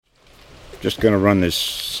Just going to run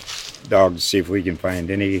this dog to see if we can find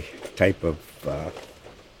any type of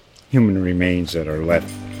human remains that are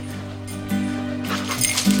left.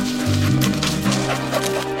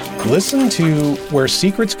 Listen to Where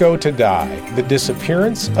Secrets Go to Die, The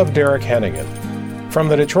Disappearance of Derek Hennigan. From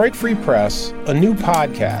the Detroit Free Press, a new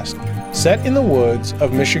podcast set in the woods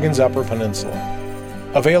of Michigan's Upper Peninsula.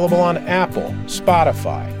 Available on Apple,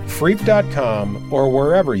 Spotify, Freep.com, or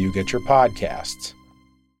wherever you get your podcasts.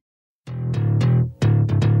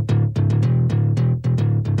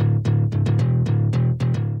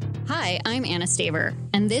 Hi, I'm Anna Staver,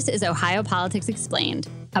 and this is Ohio Politics Explained,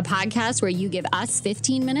 a podcast where you give us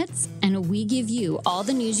 15 minutes and we give you all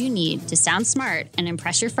the news you need to sound smart and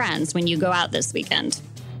impress your friends when you go out this weekend.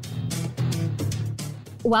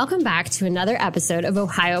 Welcome back to another episode of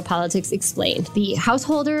Ohio Politics Explained, the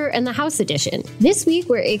Householder and the House edition. This week,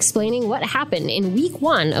 we're explaining what happened in week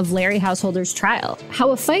 1 of Larry Householder's trial,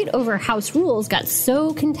 how a fight over House rules got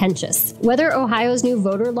so contentious, whether Ohio's new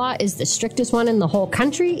voter law is the strictest one in the whole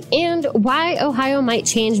country, and why Ohio might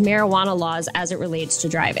change marijuana laws as it relates to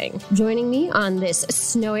driving. Joining me on this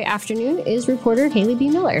snowy afternoon is reporter Haley B.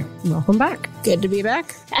 Miller. Welcome back. Good to be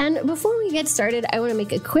back. And before we get started, I want to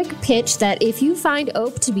make a quick pitch that if you find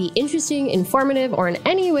OPE to be interesting, informative, or in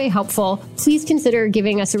any way helpful, please consider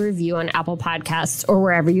giving us a review on Apple Podcasts or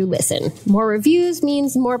wherever you listen. More reviews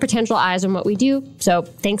means more potential eyes on what we do, so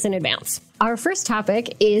thanks in advance. Our first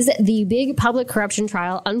topic is the big public corruption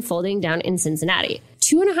trial unfolding down in Cincinnati.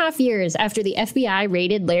 2.5 years after the FBI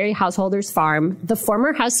raided Larry Householder's farm, the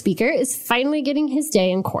former House Speaker is finally getting his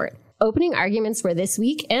day in court. Opening arguments were this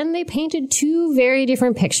week, and they painted two very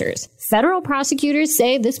different pictures. Federal prosecutors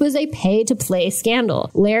say this was a pay-to-play scandal.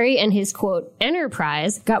 Larry and his, quote,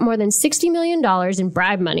 enterprise got more than $60 million in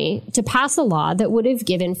bribe money to pass a law that would have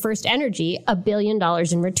given First Energy $1 billion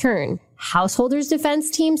in return. Householder's defense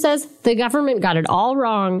team says the government got it all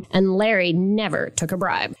wrong, and Larry never took a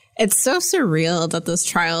bribe. It's so surreal that this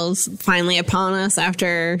trial's finally upon us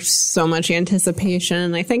after so much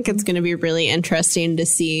anticipation. I think it's going to be really interesting to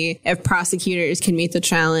see if prosecutors can meet the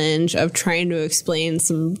challenge of trying to explain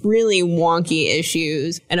some really wonky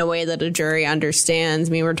issues in a way that a jury understands.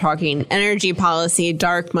 I mean, we're talking energy policy,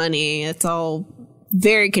 dark money. It's all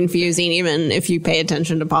very confusing, even if you pay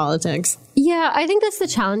attention to politics. Yeah, I think that's the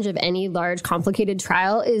challenge of any large, complicated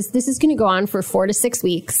trial is this is going to go on for 4 to 6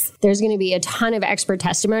 weeks. There's going to be a ton of expert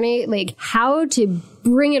testimony, like how to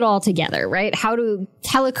bring it all together, right? How to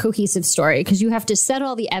tell a cohesive story, because you have to set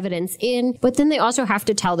all the evidence in, but then they also have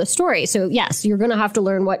to tell the story. So yes, you're going to have to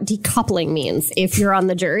learn what decoupling means if you're on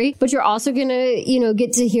the jury, but you're also going to,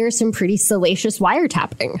 get to hear some pretty salacious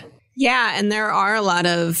wiretapping. Yeah, and there are a lot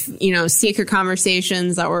of, secret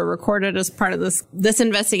conversations that were recorded as part of this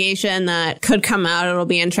investigation that could come out. It'll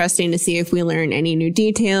be interesting to see if we learn any new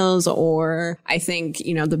details, or I think,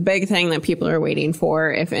 the big thing that people are waiting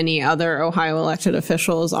for, if any other Ohio elected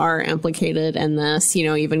officials are implicated in this,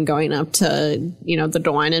 even going up to, the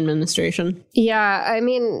DeWine administration. Yeah, I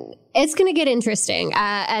mean, it's going to get interesting.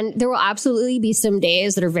 And there will absolutely be some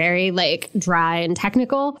days that are very dry and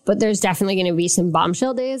technical, but there's definitely going to be some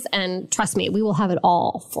bombshell days. And trust me, we will have it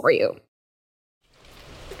all for you.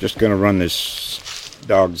 Just going to run this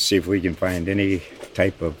dog to see if we can find any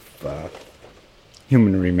type of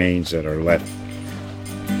human remains that are left.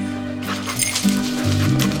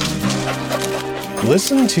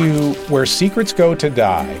 Listen to Where Secrets Go to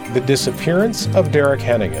Die, The Disappearance of Derek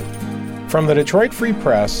Hennigan. From the Detroit Free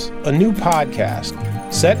Press, a new podcast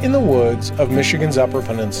set in the woods of Michigan's Upper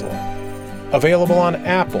Peninsula. Available on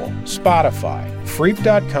Apple, Spotify,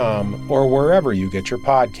 Freep.com, or wherever you get your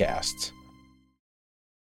podcasts.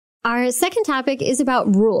 Our second topic is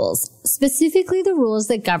about rules, specifically the rules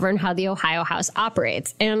that govern how the Ohio House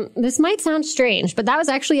operates. And this might sound strange, but that was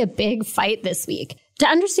actually a big fight this week. To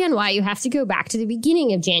understand why, you have to go back to the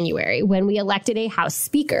beginning of January when we elected a House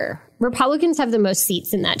Speaker. Republicans have the most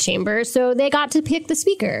seats in that chamber, so they got to pick the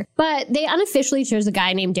Speaker. But they unofficially chose a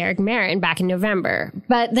guy named Derek Merrin back in November.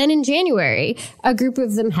 But then in January, a group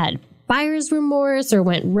of them had buyer's remorse or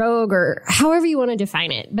went rogue or however you want to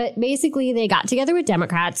define it. But basically, they got together with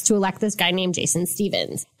Democrats to elect this guy named Jason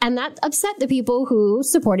Stephens. And that upset the people who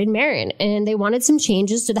supported Merrin, and they wanted some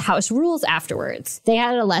changes to the House rules afterwards. They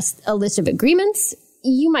had a list of agreements.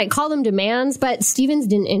 You might call them demands, but Stephens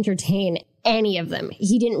didn't entertain any of them.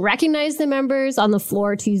 He didn't recognize the members on the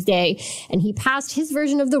floor Tuesday, and he passed his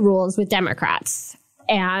version of the rules with Democrats.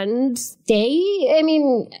 And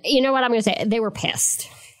you know what I'm going to say? They were pissed.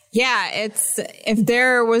 Yeah, if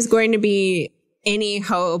there was going to be any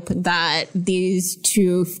hope that these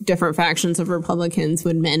two different factions of Republicans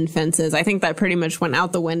would mend fences, I think that pretty much went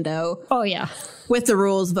out the window. Oh, yeah. with the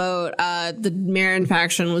rules vote, the Marin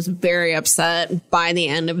faction was very upset by the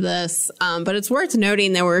end of this. But it's worth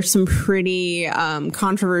noting there were some pretty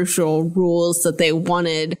controversial rules that they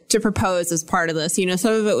wanted to propose as part of this. You know,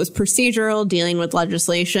 some of it was procedural, dealing with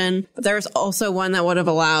legislation, but there was also one that would have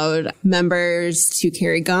allowed members to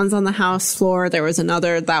carry guns on the House floor. There was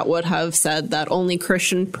another that would have said that only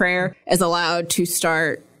Christian prayer is allowed to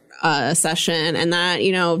start a session, and that,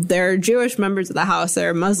 you know, there are Jewish members of the House,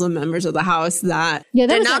 there are Muslim members of the House that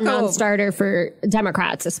that was a non-starter for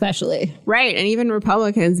Democrats, especially. Right, and even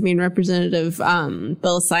Republicans. I mean, Representative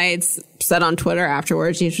Bill Seitz said on Twitter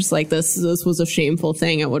afterwards, he's just like, this was a shameful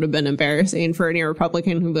thing. It would have been embarrassing for any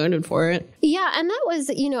Republican who voted for it. Yeah, and that was,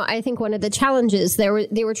 you know, I think one of the challenges.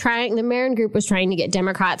 The Marin group was trying to get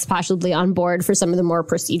Democrats possibly on board for some of the more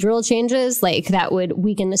procedural changes, like that would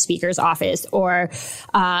weaken the Speaker's office or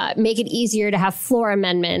make it easier to have floor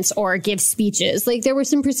amendments or give speeches. Like, there were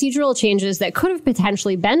some procedural changes that could have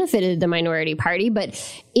potentially benefited the minority party, but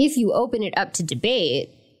if you open it up to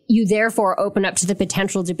debate, you therefore open up to the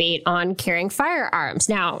potential debate on carrying firearms.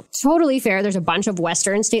 Now, totally fair. There's a bunch of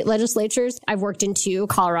Western state legislatures. I've worked in 2,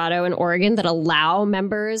 Colorado and Oregon, that allow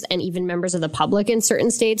members and even members of the public in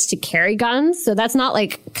certain states to carry guns. So that's not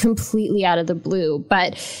like completely out of the blue.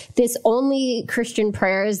 But this only Christian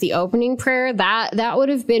prayer is the opening prayer. That would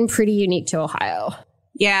have been pretty unique to Ohio.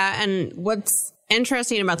 Yeah. And what's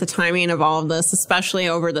interesting about the timing of all of this, especially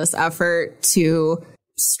over this effort to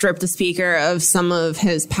strip the Speaker of some of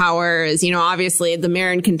his powers. You know, obviously the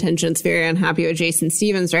Marin contingent's very unhappy with Jason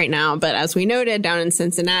Stephens right now, but as we noted down in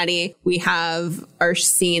Cincinnati, we are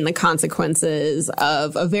seeing the consequences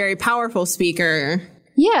of a very powerful Speaker.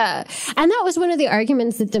 Yeah. And that was one of the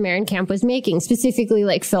arguments that the Marin camp was making, specifically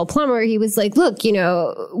like Phil Plummer. He was like, look, you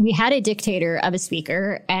know, we had a dictator of a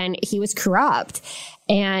Speaker and he was corrupt.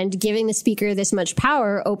 And giving the Speaker this much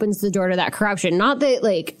power opens the door to that corruption. Not that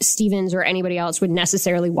like Stephens or anybody else would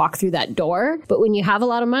necessarily walk through that door, but when you have a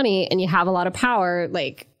lot of money and you have a lot of power,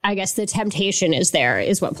 like, I guess the temptation is there,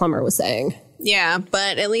 is what Plummer was saying. Yeah,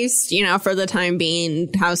 but at least, you know, for the time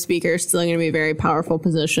being, House Speaker is still going to be a very powerful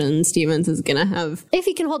position. Stephens is going to have... if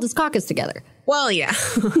he can hold his caucus together. Well, yeah.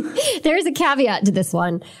 There's a caveat to this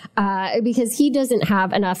one, because he doesn't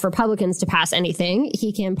have enough Republicans to pass anything.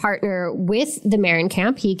 He can partner with the Marin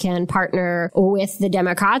camp. He can partner with the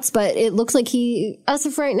Democrats, but it looks like as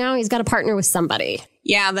of right now, he's got to partner with somebody.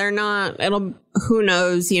 Yeah, they're not, who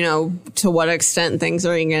knows, you know, to what extent things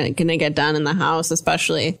are going to get done in the House,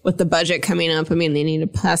 especially with the budget coming up. I mean, they need to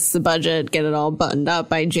pass the budget, get it all buttoned up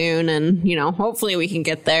by June, and, you know, hopefully we can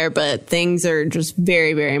get there, but things are just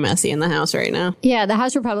very, very messy in the House right now. Yeah, the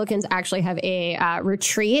House Republicans actually have a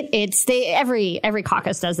retreat. Every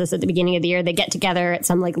caucus does this at the beginning of the year. They get together at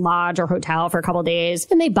some like lodge or hotel for a couple of days,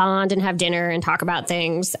 and they bond and have dinner and talk about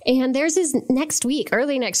things. And theirs is next week,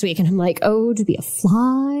 early next week. And I'm like, oh, to be a fly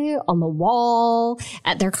on the wall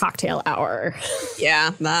at their cocktail hour.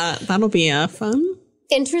 Yeah, that'll be fun.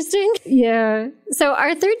 Interesting. Yeah. So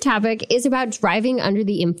our third topic is about driving under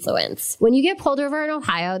the influence. When you get pulled over in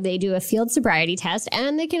Ohio, they do a field sobriety test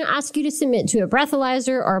and they can ask you to submit to a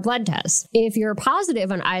breathalyzer or a blood test. If you're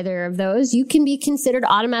positive on either of those, you can be considered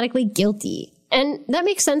automatically guilty. And that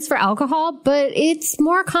makes sense for alcohol, but it's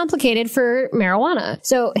more complicated for marijuana.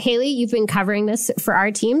 So, Haley, you've been covering this for our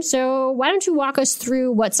team. So why don't you walk us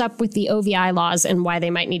through what's up with the OVI laws and why they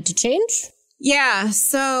might need to change? Yeah,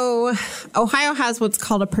 so Ohio has what's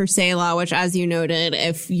called a per se law, which, as you noted,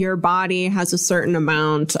 if your body has a certain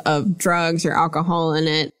amount of drugs or alcohol in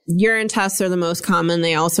it, urine tests are the most common.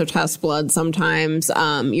 They also test blood sometimes.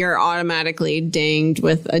 You're automatically dinged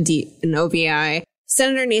with an OVI.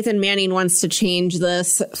 Senator Nathan Manning wants to change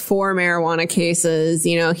this for marijuana cases.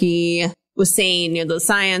 You know, he was saying, you know, the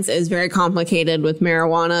science is very complicated with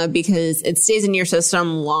marijuana because it stays in your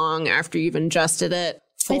system long after you've ingested it.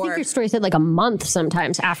 I think your story said like a month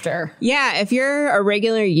sometimes after. Yeah, if you're a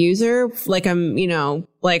regular user, like you know,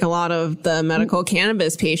 like a lot of the medical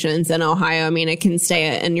cannabis patients in Ohio, I mean, it can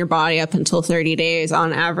stay in your body up until 30 days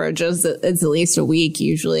on average. It's at least a week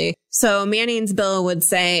usually. So Manning's bill would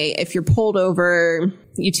say if you're pulled over,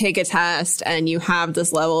 you take a test and you have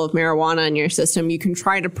this level of marijuana in your system, you can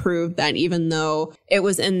try to prove that even though it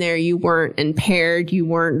was in there, you weren't impaired, you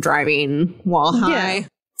weren't driving while high. Yeah.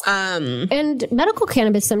 And medical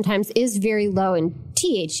cannabis sometimes is very low in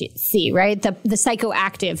THC, right? The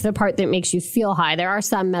psychoactive, the part that makes you feel high. There are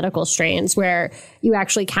some medical strains where you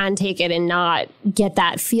actually can take it and not get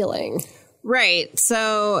that feeling. Right.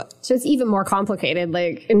 So it's even more complicated,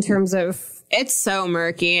 like in terms of. It's so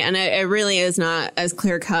murky, and it really is not as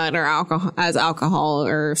clear cut or alcohol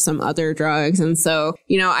or some other drugs. And so,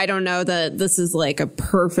 I don't know that this is like a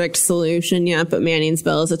perfect solution yet, but Manning's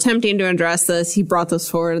bill is attempting to address this. He brought this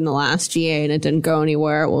forward in the last GA and it didn't go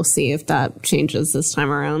anywhere. We'll see if that changes this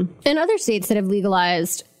time around. In other states that have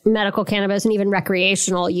legalized medical cannabis and even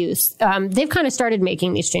recreational use, they've kind of started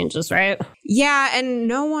making these changes, right? Yeah,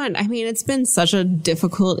 and it's been such a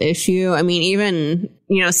difficult issue. I mean, even,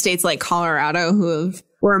 states like Colorado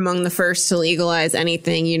were among the first to legalize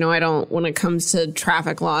anything. When it comes to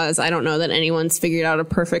traffic laws, I don't know that anyone's figured out a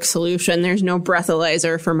perfect solution. There's no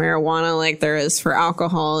breathalyzer for marijuana like there is for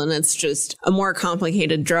alcohol, and it's just a more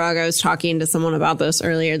complicated drug. I was talking to someone about this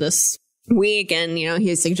earlier this week, and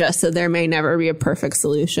he suggested there may never be a perfect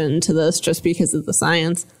solution to this just because of the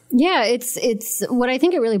science. Yeah, it's what I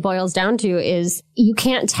think it really boils down to is you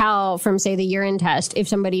can't tell from, say, the urine test if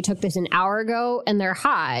somebody took this an hour ago and they're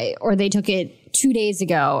high, or they took it 2 days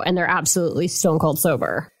ago and they're absolutely stone cold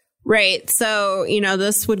sober. Right. So,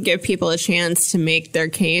 this would give people a chance to make their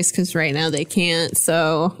case because right now they can't.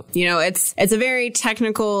 So, it's a very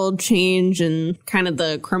technical change in kind of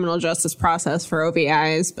the criminal justice process for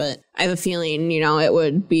OVIs, but I have a feeling, it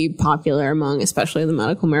would be popular among especially the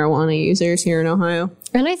medical marijuana users here in Ohio.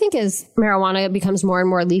 And I think as marijuana becomes more and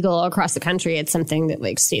more legal across the country, it's something that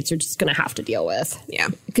like states are just going to have to deal with. Yeah.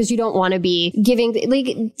 Because you don't want to be giving,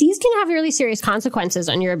 these can have really serious consequences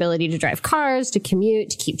on your ability to drive cars, to commute,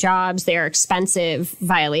 to keep jobs. They are expensive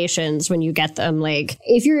violations when you get them. Like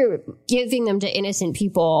if you're giving them to innocent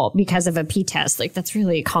people because of a P test, that's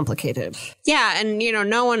really complicated. Yeah. And,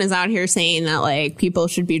 no one is out here saying that people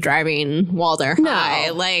should be driving while they're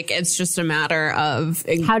high. It's just a matter of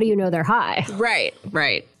how do you know they're high? Right.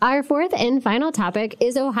 Right. Our fourth and final topic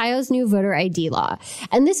is Ohio's new voter ID law.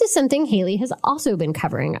 And this is something Haley has also been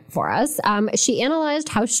covering for us. She analyzed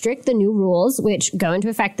how strict the new rules, which go into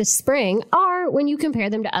effect this spring, are when you compare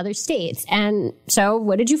them to other states. And so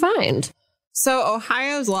what did you find? So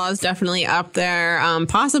Ohio's law is definitely up there,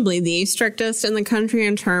 possibly the strictest in the country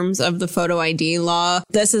in terms of the photo ID law.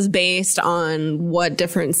 This is based on what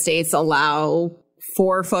different states allow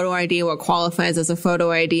for photo ID, what qualifies as a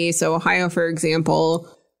photo ID. So Ohio, for example,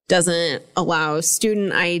 doesn't allow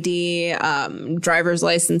student ID. Driver's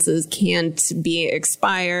licenses can't be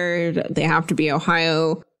expired. They have to be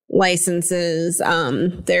Ohio licenses.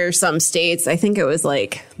 There are some states, I think it was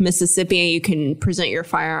like Mississippi, you can present your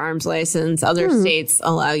firearms license. Other states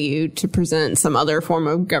allow you to present some other form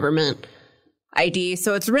of government ID.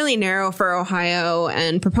 So it's really narrow for Ohio,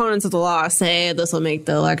 and proponents of the law say this will make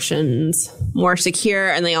the elections more secure.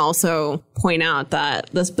 And they also point out that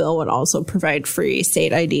this bill would also provide free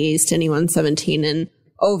state IDs to anyone 17 and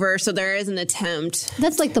over. So there is an attempt.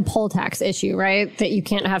 That's like the poll tax issue, right? That you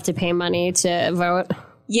can't have to pay money to vote.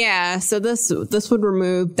 Yeah, so this would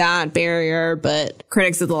remove that barrier, but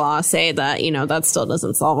critics of the law say that, that still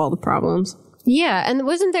doesn't solve all the problems. Yeah, and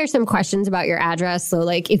wasn't there some questions about your address? So,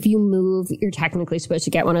 if you move, you're technically supposed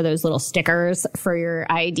to get one of those little stickers for your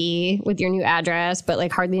ID with your new address,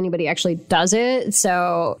 but, hardly anybody actually does it.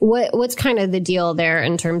 So what's kind of the deal there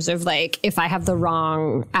in terms of, if I have the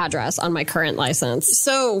wrong address on my current license?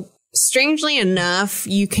 So, strangely enough,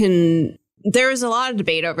 there was a lot of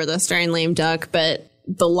debate over this during Lame Duck, but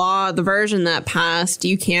the version that passed,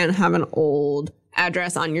 you can't have an old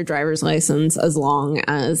address on your driver's license as long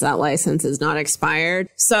as that license is not expired.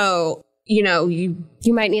 So, you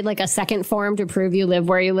might need a second form to prove you live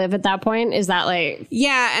where you live at that point. Is that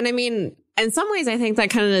Yeah. And I mean, in some ways, I think that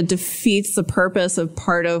kind of defeats the purpose of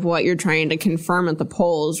part of what you're trying to confirm at the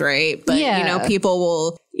polls, right? But, people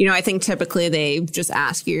will, I think typically they just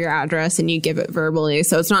ask you your address and you give it verbally.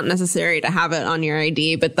 So it's not necessary to have it on your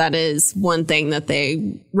ID, but that is one thing that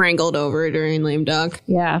they wrangled over during Lame Duck.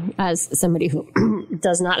 Yeah. As somebody who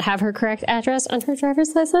does not have her correct address on her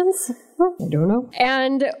driver's license, I don't know.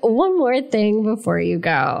 And one more thing before you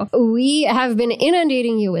go. We have been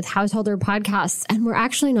inundating you with householder podcasts, and we're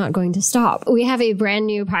actually not going to stop. We have a brand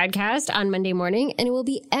new podcast on Monday morning, and it will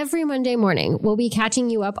be every Monday morning. We'll be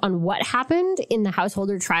catching you up on what happened in the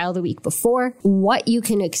householder trial the week before, what you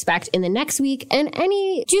can expect in the next week, and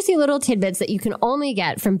any juicy little tidbits that you can only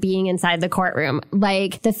get from being inside the courtroom,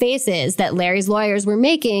 like the faces that Larry's lawyers were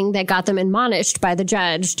making that got them admonished by the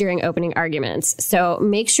judge during opening arguments. So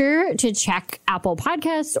make sure to check Apple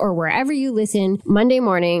Podcasts or wherever you listen Monday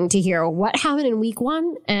morning to hear what happened in week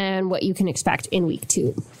 1 and what you can expect in week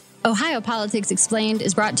 2. Ohio Politics Explained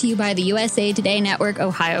is brought to you by the USA Today Network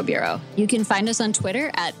Ohio Bureau. You can find us on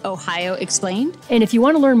Twitter at Ohio Explained. And if you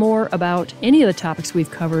want to learn more about any of the topics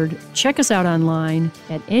we've covered, check us out online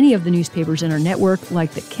at any of the newspapers in our network,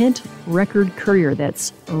 like the Kent Record Courier.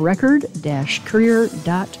 That's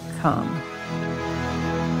record-courier.com.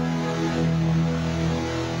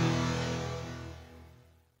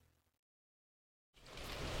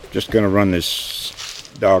 Just going to run this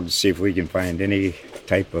dog to see if we can find any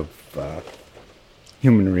type of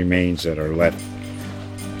human remains that are left.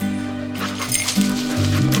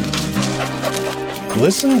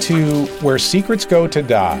 Listen to Where Secrets Go to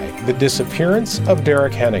Die, The Disappearance of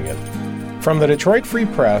Derek Hennigan. From the Detroit Free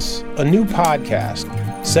Press, a new podcast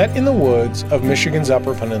set in the woods of Michigan's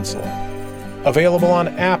Upper Peninsula. Available on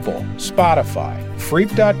Apple, Spotify,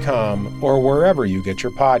 Freep.com, or wherever you get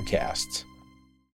your podcasts.